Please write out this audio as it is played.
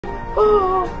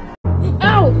Oh.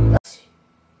 Ow!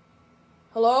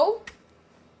 Hello?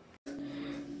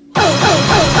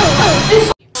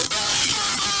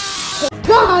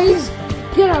 Guys!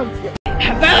 Get out of here!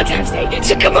 Valentine's Day,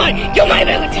 so come on, you're my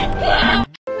Valentine!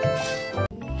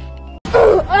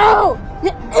 Ow! Ow!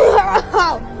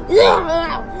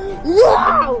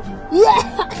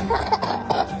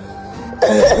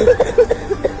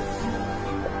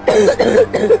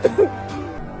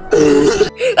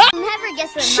 Never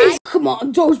guess what my— Come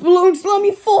on, those balloons, let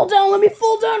me fall down,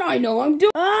 I know I'm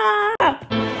doing—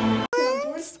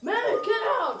 Man, get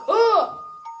out!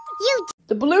 You—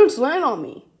 The balloons land on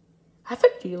me. I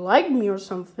think they like me or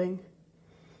something.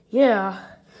 Yeah.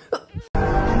 Now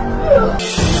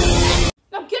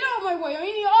get out of my way, I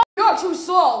mean, you're too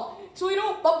slow. So you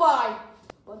don't, bye-bye.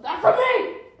 But that for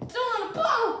me! Still on a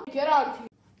ball! Get out of here.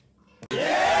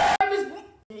 Yeah!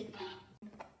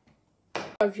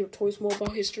 Out of your Toy Small Ball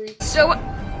history. So,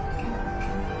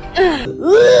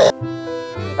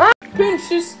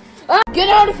 Pinches! Get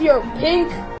out of here,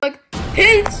 Pink! Like,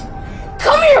 Pink!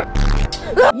 Come here!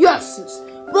 Yes!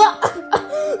 Wee!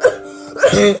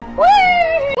 Wee!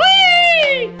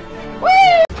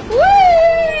 Wee!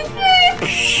 Wee!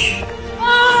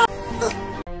 Ah!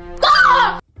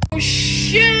 Oh,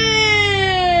 shit!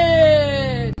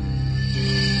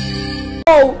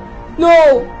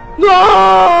 No! No!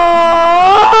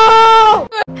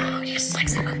 oh, you suck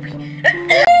so ugly.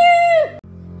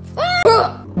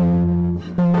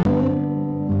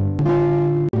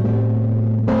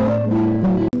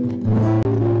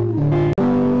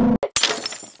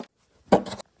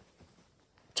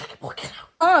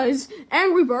 Eyes,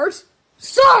 Angry Birds,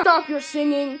 stop your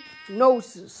singing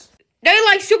noses. They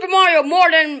like Super Mario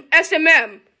more than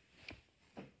SMM.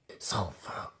 So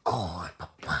far gone,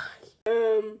 bye-bye.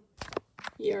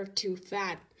 You're too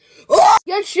fat.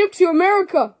 Get shipped to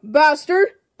America, bastard!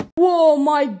 Oh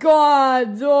my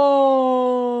god!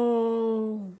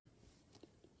 Oh!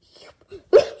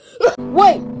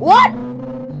 Wait, what?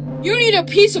 You need a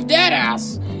piece of that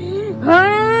ass.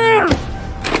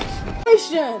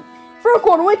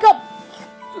 Furcorn, wake up!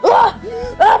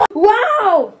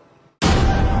 Wow!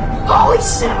 Holy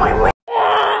shit, my way!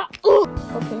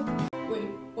 Okay. Wait,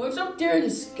 what's up there in the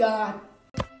sky?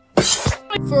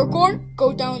 Furcorn,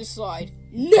 go down the slide.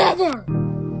 Never!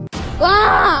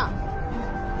 Ah!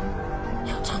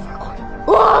 You'll tell Furcorn.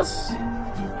 Boss!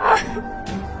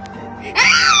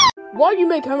 Why'd you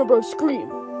make Hammerbro scream?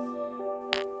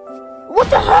 What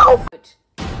the hell?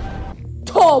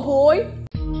 Tall boy!